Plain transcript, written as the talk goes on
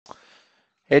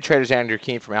Hey traders, Andrew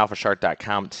Keen from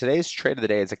AlphaShart.com. Today's trade of the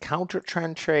day is a counter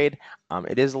trend trade.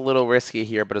 It is a little risky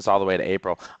here, but it's all the way to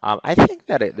April. I think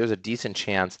that there's a decent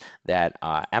chance that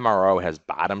MRO has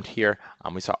bottomed here.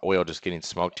 We saw oil just getting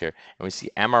smoked here, and we see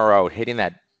MRO hitting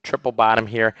that triple bottom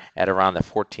here at around the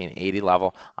 1480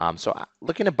 level.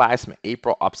 Looking to buy some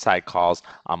April upside calls.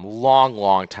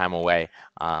 Long time away.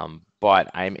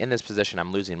 But I'm in this position,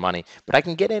 I'm losing money, but I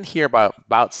can get in here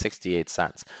about 68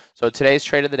 cents. So today's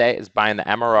trade of the day is buying the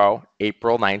MRO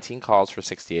April 19 calls for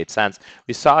 68 cents.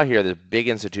 We saw here the big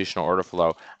institutional order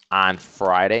flow on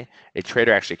Friday. A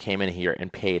trader actually came in here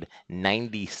and paid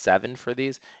 97 for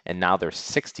these, and now they're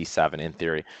 67 in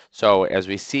theory. So as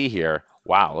we see here,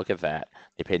 wow, look at that.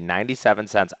 They paid 97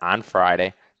 cents on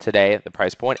Friday. Today, the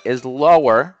price point is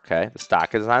lower. Okay, the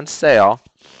stock is on sale,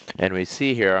 and we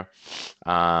see here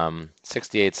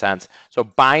 68 cents. So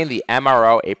buying the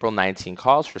MRO April 19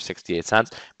 calls for 68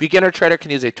 cents. Beginner trader can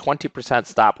use a 20%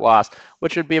 stop loss,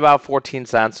 which would be about 14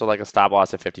 cents, so like a stop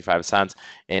loss at 55 cents.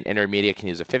 And intermediate can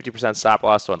use a 50% stop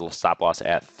loss, so a stop loss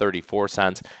at 34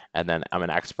 cents. And then I'm an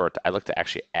expert. I look to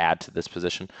actually add to this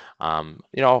position.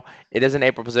 It is an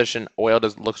April position. Oil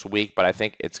looks weak, but I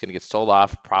think it's going to get sold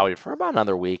off probably for about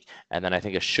another week, and then I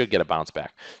think it should get a bounce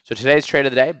back. So today's trade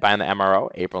of the day, buying the MRO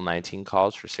April 19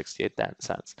 calls for 68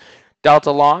 cents.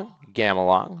 Delta long, Gamma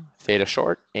long, Theta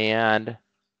short, and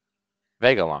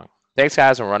Vega long. Thanks,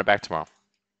 guys. We'll run it back tomorrow.